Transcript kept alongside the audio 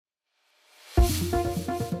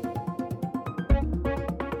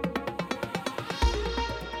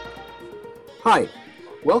Hi,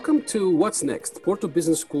 welcome to What's Next, Porto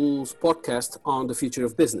Business School's podcast on the future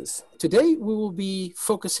of business. Today we will be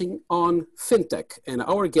focusing on fintech, and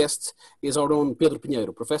our guest is our own Pedro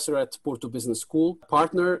Pinheiro, professor at Porto Business School,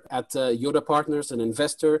 partner at Yoda Partners, an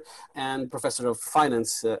investor, and professor of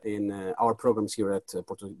finance in our programs here at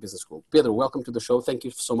Porto Business School. Pedro, welcome to the show. Thank you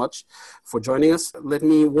so much for joining us. Let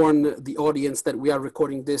me warn the audience that we are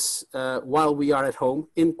recording this while we are at home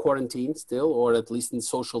in quarantine still, or at least in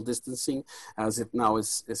social distancing, as it now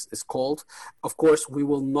is called. Of course, we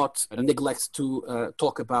will not neglect to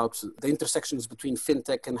talk about the intersections between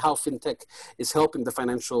fintech and how fintech is helping the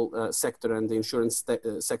financial sector and the insurance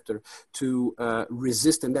sector to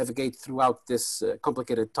resist and navigate throughout this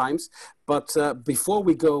complicated times. But before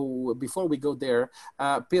we go there,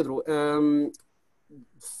 Pedro,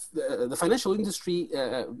 the financial industry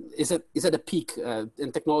is at a peak,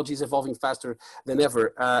 and technology is evolving faster than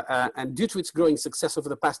ever. And due to its growing success over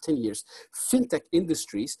the past 10 years, fintech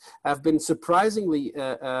industries have been surprisingly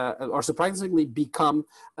become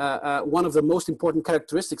one of the most important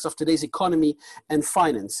characteristics of today's economy and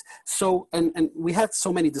finance. So, and we had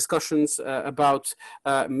so many discussions about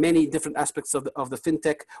many different aspects of the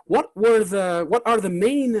fintech. What are the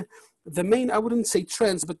main, I wouldn't say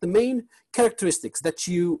trends, but the main characteristics that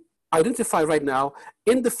you identify right now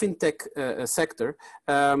in the fintech sector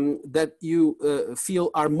that you feel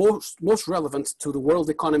are most relevant to the world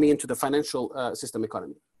economy and to the financial system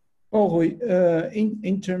economy? Well, Rui,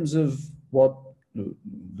 in terms of what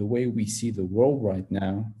the way we see the world right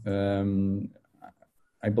now,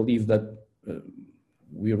 I believe that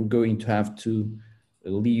we are going to have to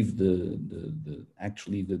leave the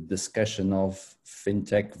discussion of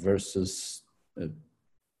fintech versus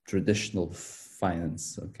traditional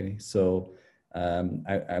finance. Okay, so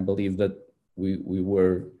I believe that we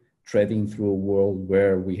were treading through a world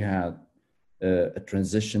where we had a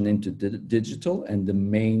transition into digital, and the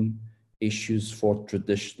main issues for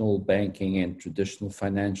traditional banking and traditional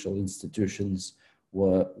financial institutions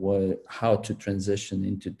were how to transition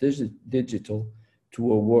into digital,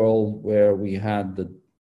 to a world where we had the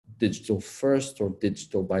digital first or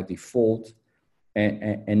digital by default.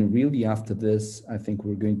 And really after this, I think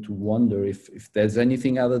we're going to wonder if there's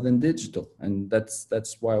anything other than digital. And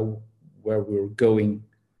that's why where we're going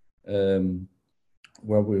to,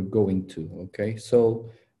 okay? So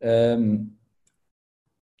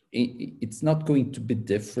it's not going to be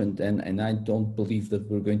different, and I don't believe that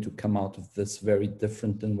we're going to come out of this very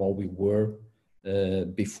different than what we were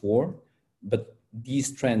before. But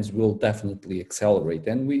these trends will definitely accelerate.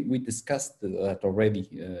 And we discussed that already,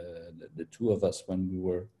 the two of us, when we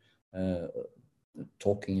were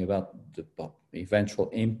talking about the eventual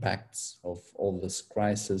impacts of all this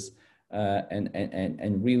crisis.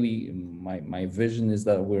 And really, my vision is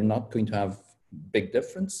that we're not going to have big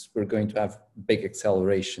difference. We're going to have big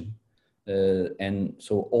acceleration. And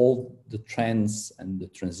so all the trends and the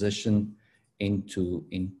transition into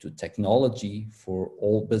technology for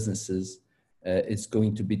all businesses is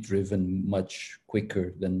going to be driven much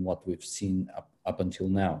quicker than what we've seen up until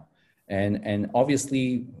now. And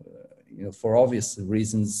obviously, for obvious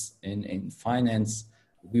reasons in finance,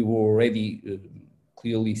 we were already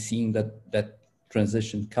clearly seeing that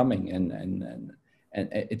transition coming, and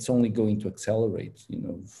it's only going to accelerate.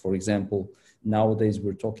 For example, nowadays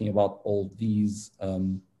we're talking about all these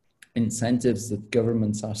incentives that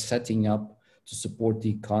governments are setting up to support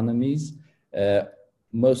the economies.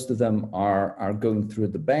 Most of them are going through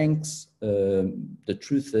the banks. The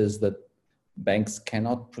truth is that banks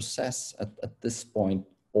cannot process at this point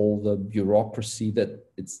all the bureaucracy that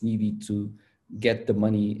it's needed to get the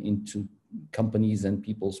money into companies and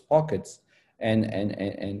people's pockets. And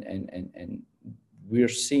we're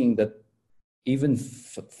seeing that even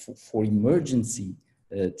for emergency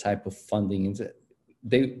type of funding,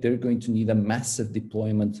 they're going to need a massive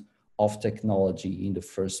deployment of technology in the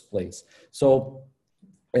first place. So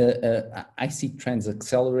I see trends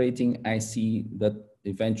accelerating. I see that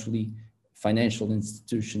eventually financial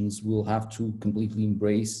institutions will have to completely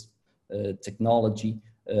embrace technology,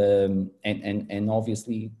 and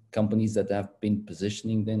obviously companies that have been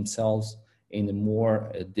positioning themselves in a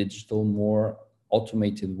more digital, more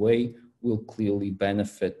automated way will clearly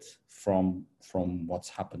benefit from what's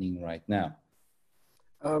happening right now.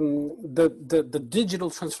 The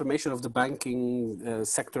digital transformation of the banking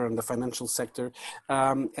sector and the financial sector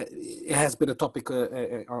it has been a topic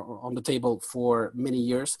on the table for many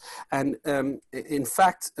years. And in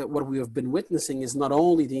fact, what we have been witnessing is not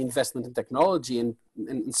only the investment in technology and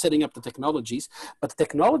and setting up the technologies, but the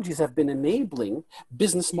technologies have been enabling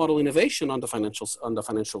business model innovation on the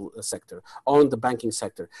financial sector, on the banking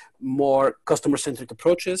sector, more customer-centric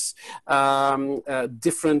approaches,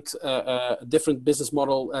 different business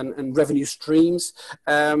model and revenue streams,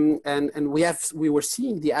 and we were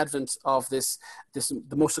seeing the advent of the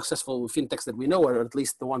most successful fintechs that we know, or at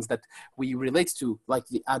least the ones that we relate to, like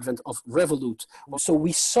the advent of Revolut. So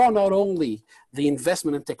we saw not only the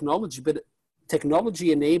investment in technology, but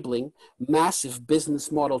technology enabling massive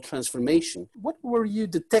business model transformation. What were you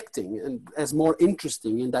detecting as more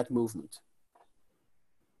interesting in that movement?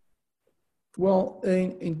 Well,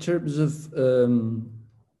 in terms of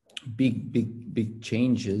big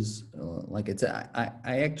changes, like I said,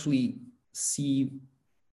 I actually see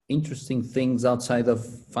interesting things outside of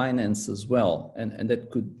finance as well, and that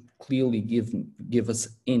could clearly give us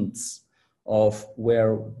hints of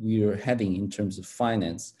where we're heading in terms of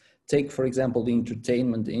finance. Take, for example, the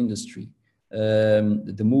entertainment industry,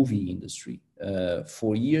 the movie industry.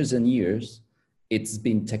 For years and years, it's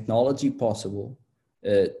been technology possible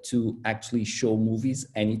to actually show movies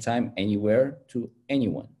anytime, anywhere to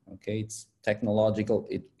anyone. Okay, it's technological.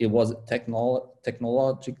 It was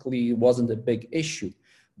technologically, it wasn't a big issue,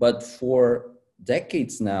 but for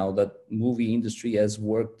decades now, that movie industry has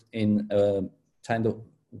worked in kind of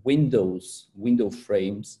window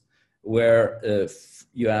frames, where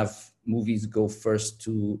you have movies go first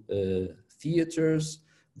to theaters,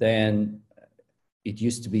 then it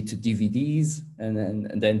used to be to DVDs, and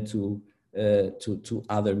then to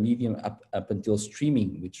other medium up until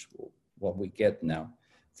streaming, which what we get now.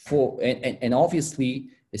 And obviously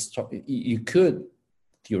you could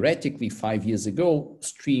theoretically 5 years ago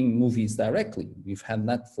stream movies directly. We've had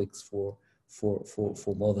Netflix for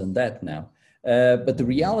more than that now. But the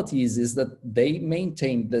reality is that they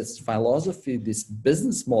maintain this philosophy, this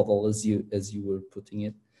business model, as you were putting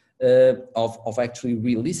it, of actually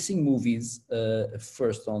releasing movies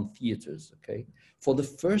first on theaters. Okay, for the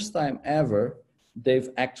first time ever, they've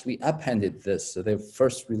actually upended this. So they've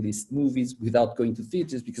first released movies without going to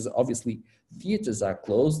theaters, because obviously theaters are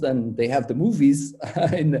closed and they have the movies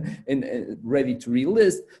in ready to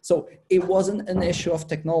release. So it wasn't an issue of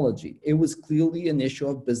technology. It was clearly an issue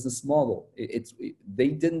of business model. They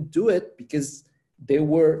didn't do it because they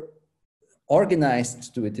were organized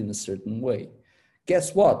to do it in a certain way.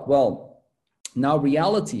 Guess what? Well, now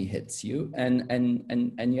reality hits you,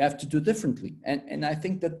 and you have to do differently. And I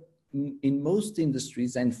think that in most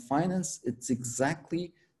industries and finance, it's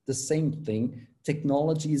exactly the same thing.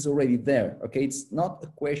 Technology is already there. Okay, it's not a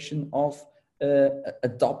question of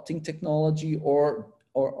adopting technology or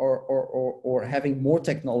having more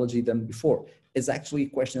technology than before. It's actually a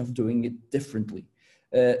question of doing it differently.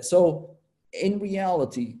 So in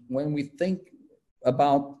reality, when we think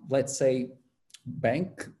about, let's say,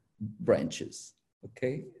 bank branches,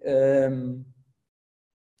 okay,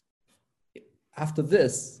 after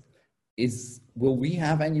this, will we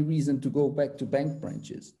have any reason to go back to bank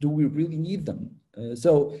branches? Do we really need them?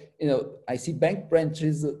 So, I see bank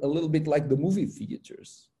branches a little bit like the movie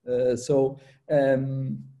theaters.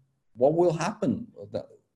 What will happen?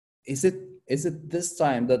 Is it this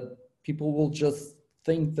time that people will just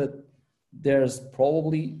think that there's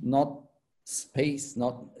probably not space,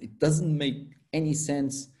 it doesn't make any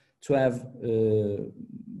sense to have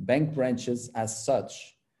bank branches as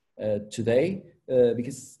such today,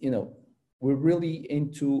 because we're really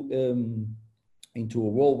into a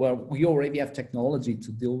world where we already have technology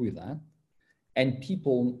to deal with that, and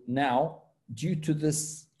people now, due to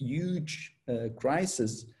this huge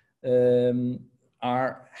crisis,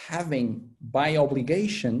 are having, by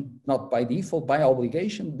obligation, not by default, by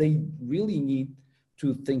obligation, they really need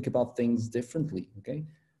to think about things differently. Okay.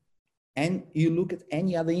 And you look at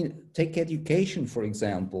any other, take education, for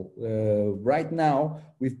example. Right now,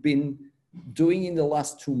 we've been doing in the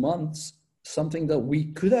last 2 months something that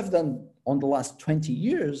we could have done on the last 20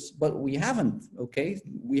 years, but we haven't, okay?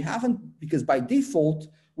 We haven't, because by default,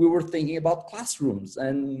 we were thinking about classrooms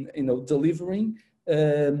and, delivering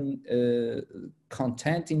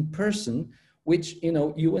content in person, which,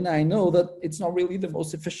 you and I know that it's not really the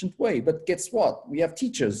most efficient way. But guess what? We have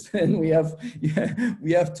teachers, and we have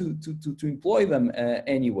to employ them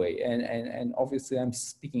anyway. And obviously, I'm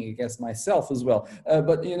speaking against myself as well.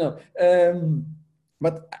 But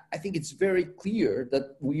I think it's very clear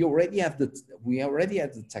that we already have the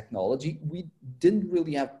technology. We didn't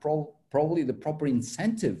really have probably the proper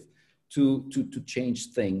incentive to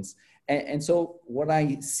change things. And so what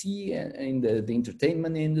I see in the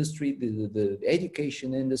entertainment industry, the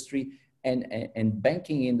education industry, and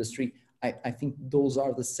banking industry, I think those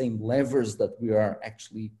are the same levers that we are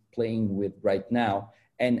actually playing with right now.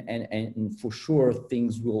 And for sure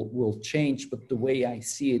things will change, but the way I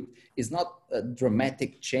see it is not a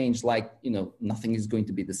dramatic change, like, you know, nothing is going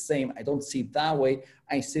to be the same. I don't see it that way.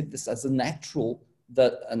 I see this as a natural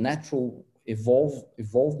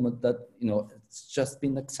evolvement that, you know, it's just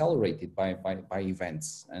been accelerated by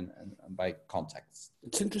events and by contexts.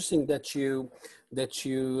 It's interesting that you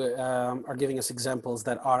are giving us examples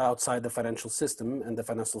that are outside the financial system and the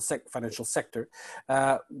financial sector,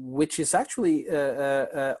 which is actually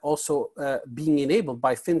also being enabled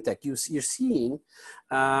by fintech. You're seeing,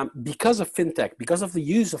 because of fintech, because of the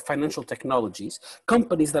use of financial technologies,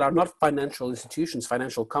 companies that are not financial institutions,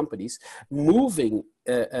 financial companies, moving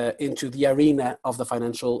into the arena of the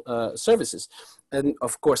financial services. And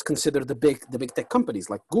of course, consider the big tech companies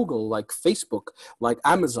like Google, like Facebook, like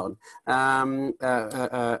Amazon, and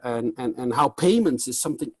how payments is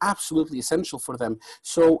something absolutely essential for them.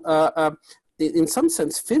 So in some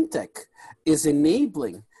sense, fintech is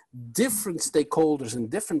enabling different stakeholders and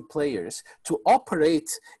different players to operate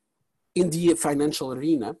in the financial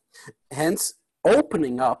arena, hence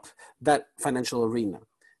opening up that financial arena.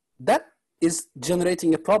 That is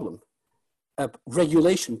generating a problem, a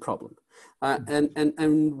regulation problem.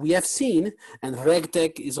 And we have seen, and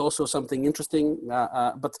RegTech is also something interesting,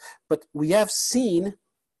 but we have seen,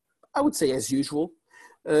 I would say as usual,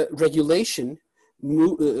 regulation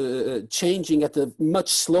changing at a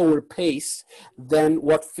much slower pace than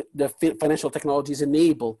what the financial technologies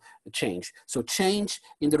enable change. So change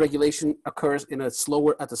in the regulation occurs at a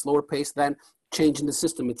slower pace than change in the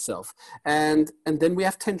system itself. And then we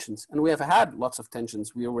have tensions, and we have had lots of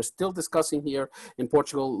tensions. We were still discussing here in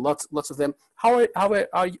Portugal, lots of them. How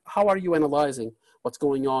are you analyzing what's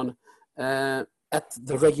going on at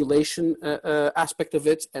the regulation aspect of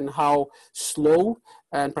it, and how slow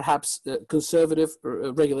and perhaps conservative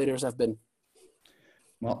regulators have been?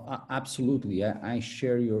 Well, absolutely. I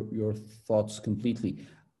share your thoughts completely.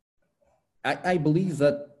 I believe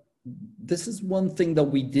that this is one thing that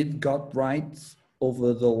we got right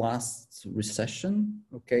over the last recession.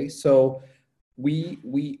 Okay, so we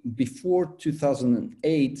before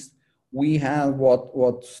 2008, we had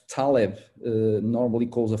what Taleb normally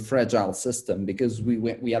calls a fragile system, because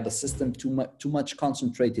we had a system too much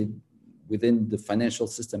concentrated within the financial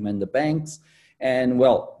system and the banks. And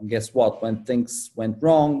well, guess what? When things went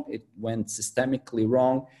wrong, it went systemically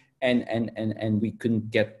wrong, and we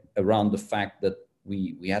couldn't get around the fact that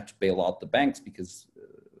we had to bail out the banks, because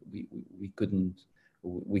we couldn't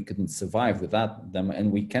survive without them,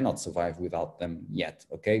 and we cannot survive without them yet.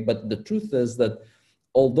 Okay, but the truth is that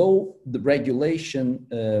although the regulation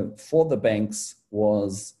for the banks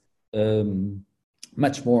was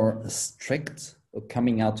much more strict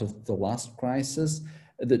coming out of the last crisis,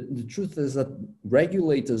 the truth is that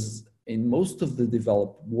regulators in most of the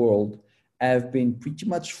developed world have been pretty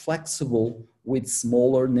much flexible with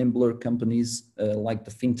smaller, nimbler companies like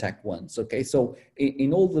the fintech ones. Okay, so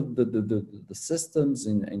in all the systems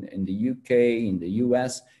in the UK, in the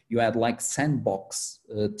US, you had like sandbox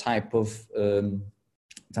type of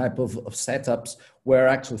setups where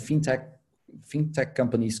actually fintech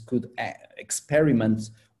companies could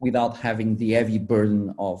experiment without having the heavy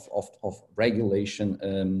burden of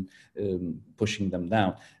regulation pushing them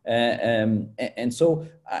down. And so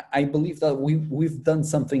I believe that we've done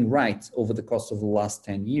something right over the course of the last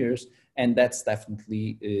 10 years, and that's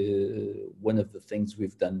definitely one of the things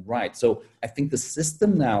we've done right. So I think the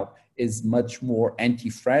system now is much more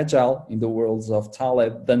anti-fragile in the worlds of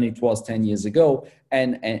Taleb than it was 10 years ago.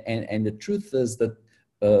 And the truth is that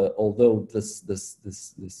although this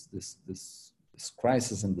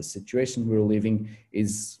crisis and the situation we're living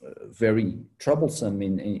is very troublesome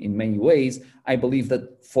in many ways, I believe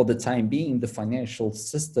that for the time being, the financial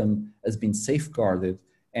system has been safeguarded.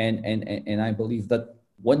 And I believe that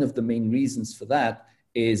one of the main reasons for that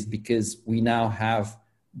is because we now have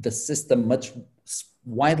the system much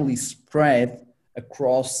widely spread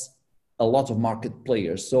across a lot of market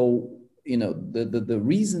players. So, you know, the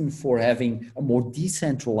reason for having a more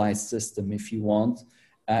decentralized system, if you want,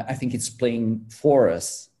 I think it's playing for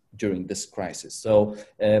us during this crisis. So,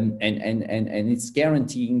 and it's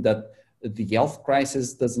guaranteeing that the health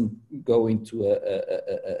crisis doesn't go into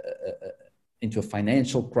a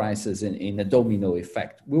financial crisis in a domino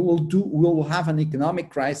effect. We will have an economic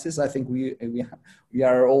crisis. I think we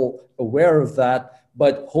are all aware of that,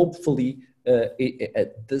 but hopefully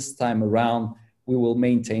at this time around, we will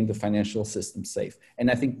maintain the financial system safe. And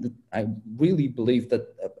I think that I really believe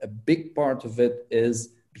that a big part of it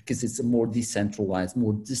is because it's a more decentralized,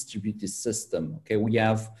 more distributed system. Okay, we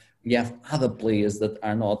have other players that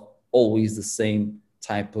are not always the same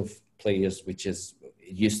type of players, which is,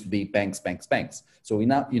 it used to be banks. So you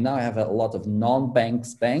now have a lot of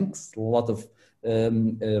non-banks banks, a lot of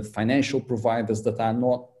financial providers that are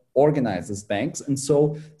not organized as banks, and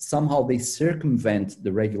so somehow they circumvent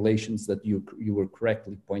the regulations that you were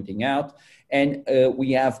correctly pointing out. And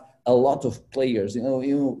we have a lot of players.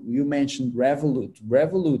 You mentioned Revolut.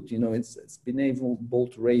 It's been able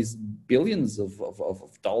to raise billions of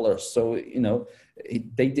dollars. So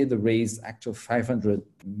they did a raise, actual $500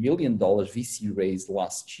 million VC raise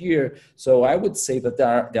last year. So I would say that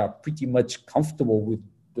they are pretty much comfortable with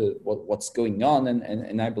what's going on,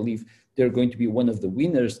 and I believe they're going to be one of the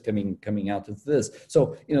winners coming out of this.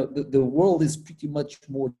 So the world is pretty much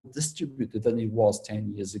more distributed than it was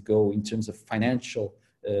 10 years ago in terms of financial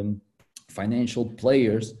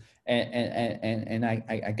players, and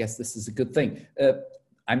I guess this is a good thing.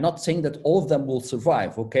 I'm not saying that all of them will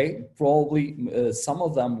survive. Okay, probably some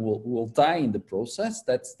of them will die in the process.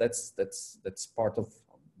 That's part of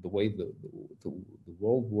the way the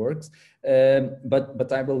world works.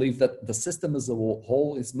 But I believe that the system as a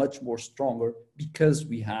whole is much more stronger because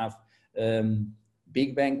we have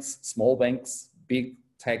big banks, small banks, big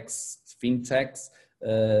techs, fintechs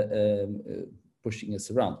pushing us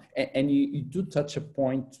around. And you do touch a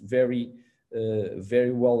point very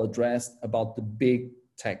well addressed about the big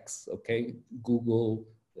techs. Okay, Google,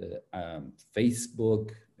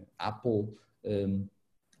 Facebook, Apple.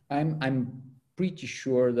 I'm pretty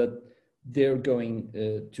sure that they're going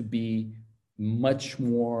to be much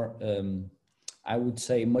more, I would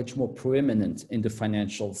say, much more preeminent in the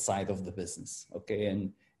financial side of the business. Okay,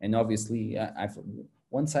 and obviously,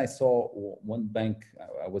 once I saw one bank,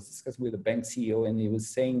 I was discussing with a bank CEO, and he was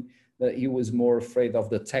saying that he was more afraid of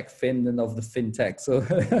the tech fin than of the fintech. So,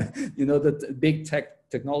 that big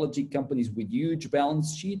technology companies with huge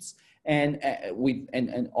balance sheets and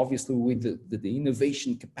obviously with the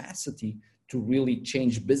innovation capacity to really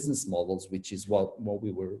change business models, which is what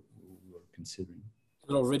we were considering.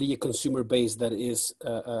 Already a consumer base that is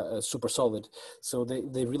super solid. So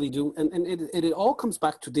they really do. And it all comes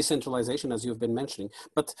back to decentralization, as you've been mentioning.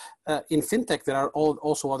 But in fintech, there are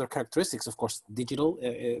also other characteristics, of course, digital,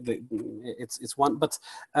 it's one, but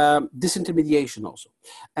disintermediation also.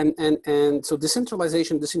 And so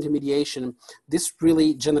decentralization, disintermediation, this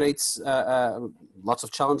really generates lots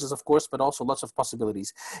of challenges, of course, but also lots of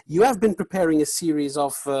possibilities. You have been preparing a series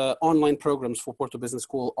of online programs for Porto Business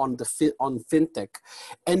School on fintech.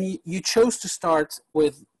 And you chose to start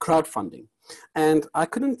with crowdfunding. And I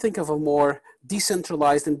couldn't think of a more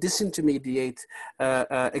decentralized and disintermediate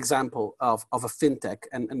example of a fintech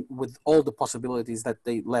and with all the possibilities that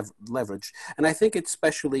they leverage. And I think it's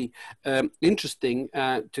especially interesting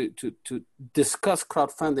to discuss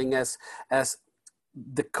crowdfunding as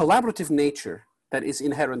the collaborative nature that is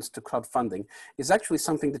inherent to crowdfunding is actually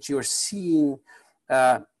something that you are seeing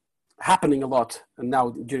happening a lot now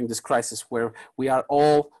during this crisis, where we are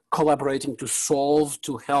all collaborating to solve,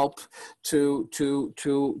 to help, to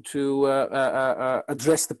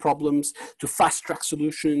address the problems, to fast track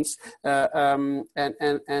solutions, and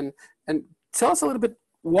tell us a little bit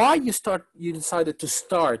why you decided to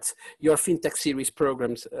start your fintech series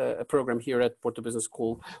program here at Porto Business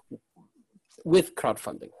School with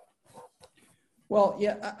crowdfunding. Well,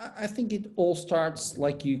 yeah, I think it all starts,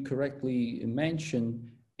 like you correctly mentioned,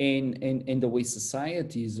 in the way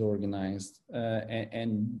society is organized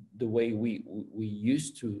and the way we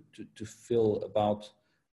used to feel about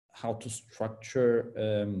how to structure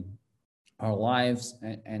our lives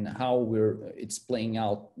and how it's playing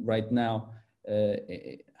out right now,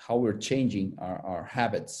 how we're changing our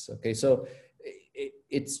habits. Okay, so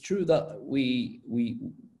it's true that we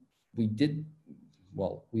did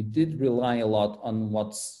rely a lot on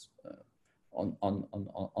what's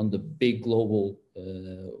on the big global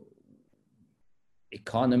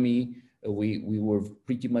economy. We were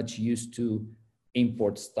pretty much used to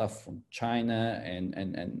import stuff from China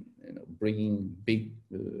and bringing big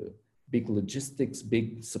logistics,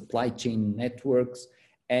 big supply chain networks,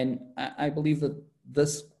 and I believe that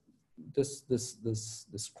this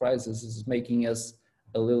crisis is making us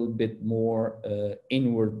a little bit more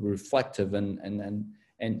inward reflective and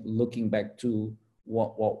looking back to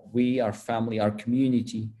what we, our family, our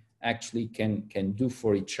community actually can do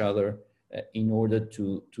for each other in order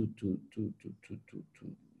to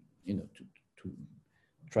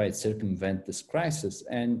try to circumvent this crisis.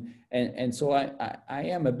 And so I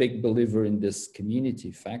am a big believer in this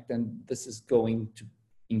community fact, and this is going to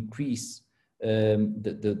increase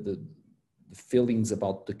the feelings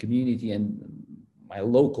about the community and my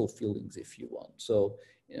local feelings, if you want. So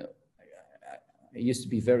used to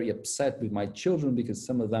be very upset with my children because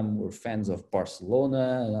some of them were fans of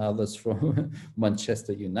Barcelona and others from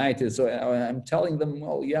Manchester United. So I'm telling them,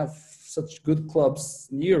 well, you have such good clubs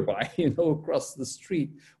nearby, across the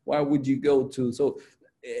street. Why would you go to? So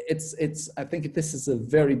I think this is a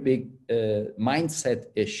very big mindset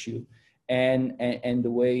issue. And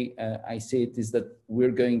the way I see it is that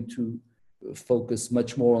we're going to focus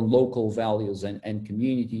much more on local values and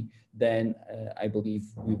community than I believe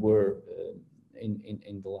we were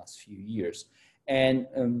in the last few years. And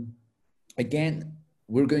again,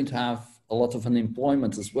 we're going to have a lot of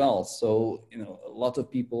unemployment as well. So, a lot of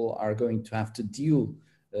people are going to have to deal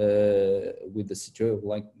with the situation.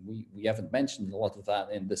 Like we haven't mentioned a lot of that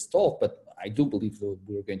in this talk, but I do believe that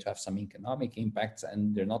we're going to have some economic impacts,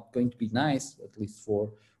 and they're not going to be nice, at least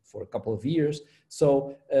for a couple of years.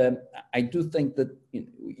 So I do think that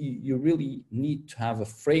you really need to have a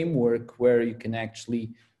framework where you can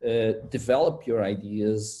actually develop your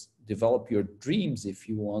ideas, develop your dreams, if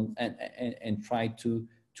you want, and try to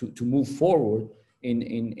move forward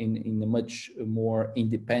in a much more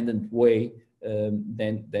independent way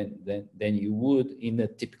than you would in a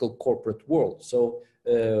typical corporate world. So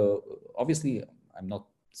obviously, I'm not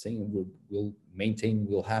saying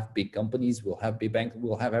we'll have big companies, we'll have big banks,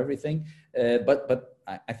 we'll have everything, but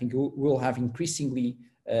I think we'll have increasingly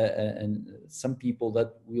and some people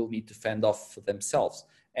that will need to fend off for themselves,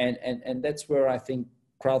 and that's where I think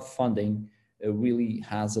crowdfunding really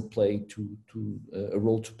has a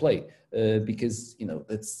role to play, because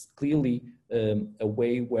it's clearly a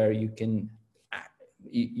way where you can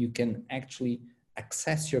actually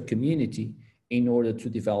access your community in order to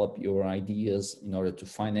develop your ideas, in order to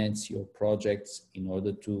finance your projects, in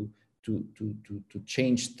order to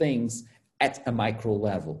change things at a micro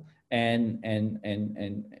level. And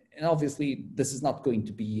obviously this is not going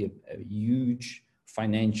to be a huge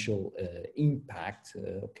financial impact,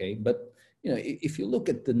 okay? But if you look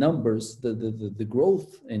at the numbers, the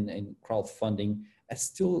growth in crowdfunding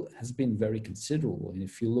has been very considerable. And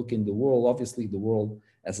if you look in the world, obviously the world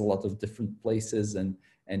has a lot of different places, and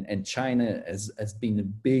China has been a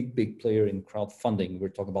big player in crowdfunding. We're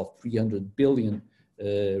talking about 300 billion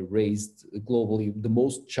raised globally. The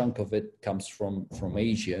most chunk of it comes from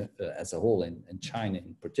Asia as a whole, and China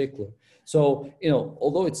in particular. So,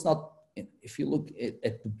 although it's not, if you look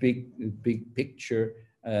at the big picture,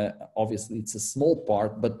 obviously it's a small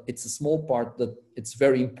part, but it's a small part that it's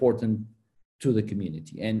very important to the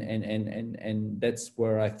community. And that's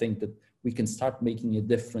where I think that we can start making a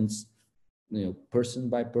difference, person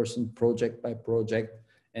by person, project by project.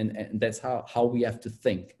 And that's how we have to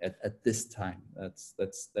think at this time.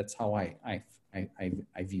 That's how I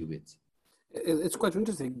view it. It's quite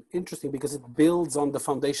interesting because it builds on the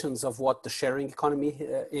foundations of what the sharing economy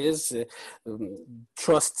is.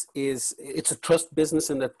 It's a trust business,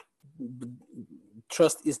 and that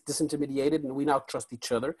trust is disintermediated, and we now trust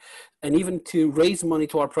each other. And even to raise money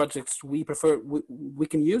to our projects, we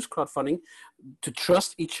can use crowdfunding to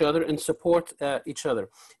trust each other and support each other.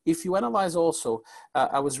 If you analyze also,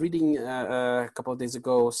 I was reading a couple of days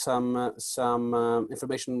ago some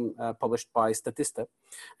information published by Statista,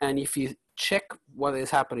 and if you check what is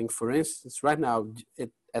happening, for instance, right now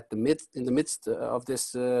in the midst of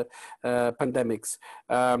this pandemics,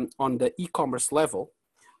 on the e-commerce level.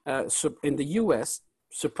 So in the US,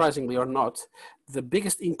 surprisingly or not, the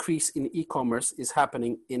biggest increase in e-commerce is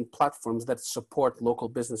happening in platforms that support local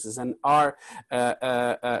businesses and are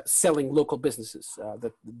selling local businesses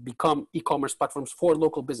that become e-commerce platforms for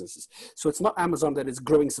local businesses. So it's not Amazon that is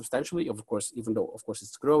growing substantially, of course, even though of course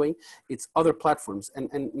it's growing, it's other platforms.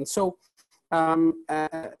 And so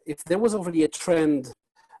if there was already a trend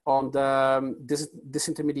on the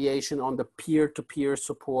disintermediation, on the peer-to-peer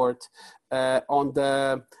support, on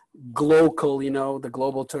the global, the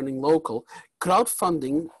global turning local,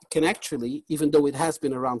 crowdfunding can actually, even though it has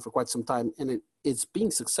been around for quite some time and it's being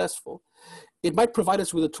successful, it might provide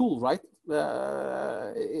us with a tool, right?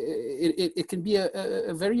 It can be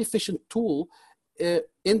a very efficient tool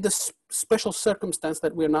in the special circumstance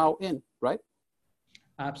that we're now in, right?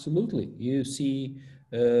 Absolutely. You see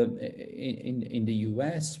in the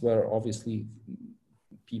US, where obviously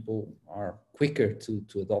people are quicker to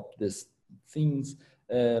adopt these things,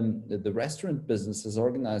 the restaurant business has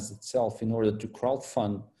organized itself in order to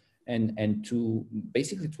crowdfund and to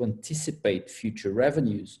basically to anticipate future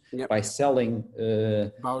revenues. Yep. By selling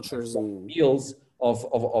vouchers and meals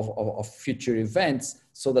of future events,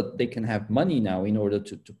 so that they can have money now in order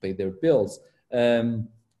to pay their bills.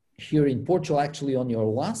 Here in Portugal, actually, on your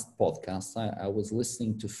last podcast, I was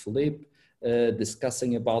listening to Felipe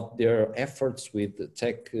discussing about their efforts with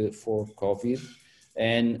Tech for COVID.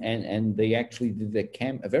 and they actually did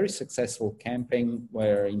a very successful campaign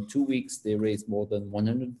where in 2 weeks they raised more than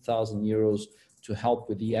 100,000 euros to help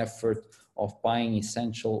with the effort of buying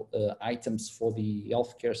essential items for the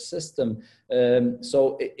healthcare system.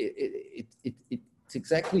 So it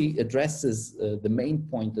exactly addresses the main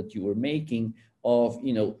point that you were making of,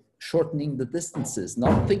 shortening the distances.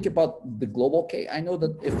 Now think about the global case. I know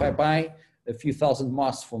that if I buy a few thousand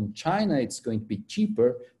masks from China, it's going to be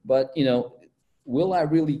cheaper, but will I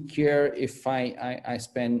really care if I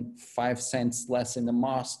spend 5 cents less in a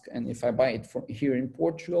mask, and if I buy it from here in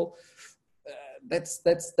Portugal? That's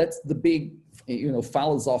the big,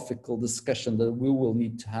 philosophical discussion that we will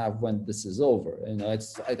need to have when this is over.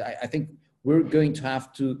 I think we're going to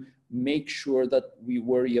have to make sure that we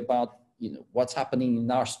worry about, what's happening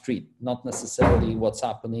in our street, not necessarily what's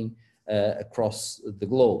happening across the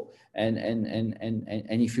globe. And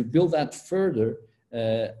if you build that further,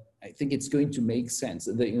 I think it's going to make sense.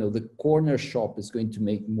 The corner shop is going to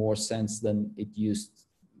make more sense than it used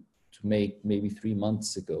to make maybe 3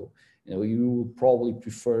 months ago. You will probably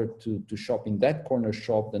prefer to shop in that corner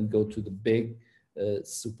shop than go to the big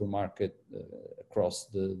supermarket across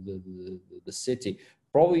the city.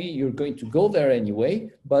 Probably you're going to go there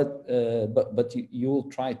anyway, but you will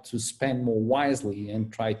try to spend more wisely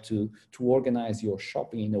and try to organize your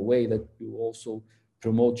shopping in a way that you also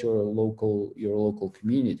promote your local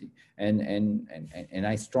community. And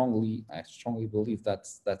I strongly believe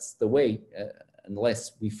that's the way,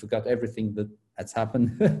 unless we forgot everything that's happened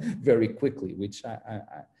very quickly, which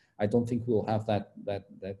I don't think we'll have that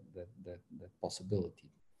possibility.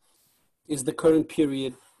 Is the current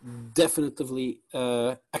period definitively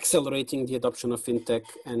accelerating the adoption of fintech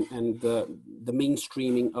and the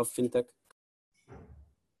mainstreaming of fintech?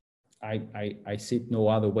 I see it no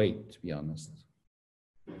other way, to be honest.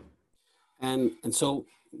 And so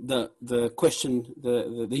the question,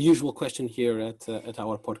 the usual question here at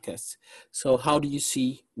our podcast. So how do you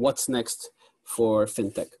see what's next for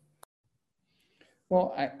fintech?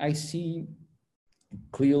 Well, I see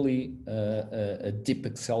clearly a deep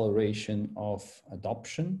acceleration of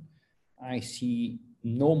adoption. I see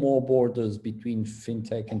no more borders between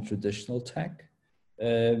fintech and traditional tech.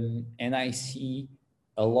 And I see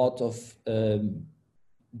a lot of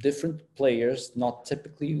different players, not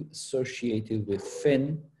typically associated with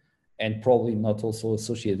fin and probably not also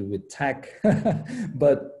associated with tech,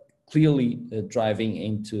 but clearly driving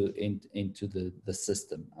into the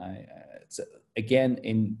system. It's, again,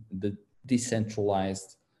 in the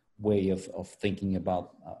decentralized way of thinking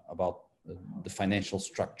about the financial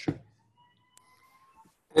structure.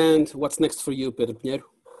 And what's next for you, Pedro Pinheiro?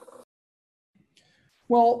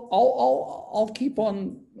 Well, I'll keep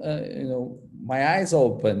on, my eyes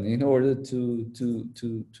open in order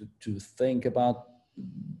to think about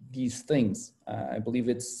these things. I believe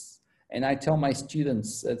and I tell my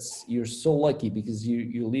students, you're so lucky because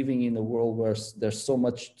you're living in a world where there's so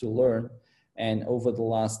much to learn. And over the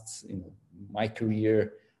last, my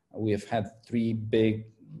career, we have had 3 big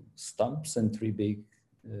stumps and 3 big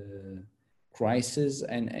crises,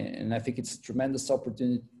 and I think it's a tremendous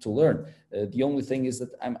opportunity to learn. The only thing is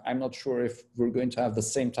that I'm not sure if we're going to have the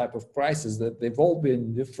same type of crisis. That they've all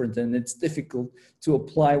been different, and it's difficult to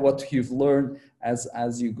apply what you've learned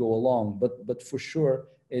as you go along. But for sure,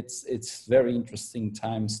 it's very interesting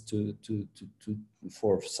times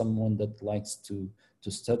for someone that likes to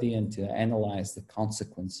study and to analyze the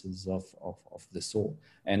consequences of this all.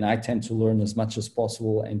 And I tend to learn as much as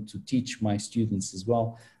possible and to teach my students as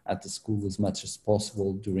well at the school as much as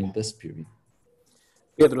possible during this period.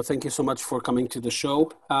 Pedro, thank you so much for coming to the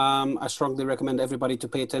show. I strongly recommend everybody to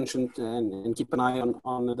pay attention and keep an eye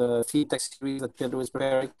on the FinTech series that Pedro is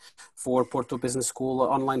preparing for Porto Business School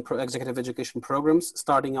online executive education programs.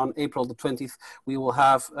 Starting on April the 20th, we will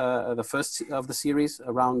have the first of the series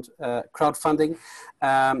around crowdfunding.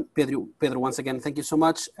 Pedro, once again, thank you so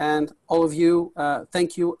much. And all of you,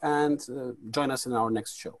 thank you, and join us in our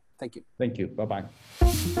next show. Thank you. Thank you. Bye-bye.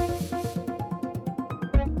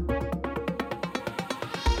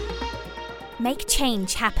 Make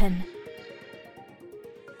change happen.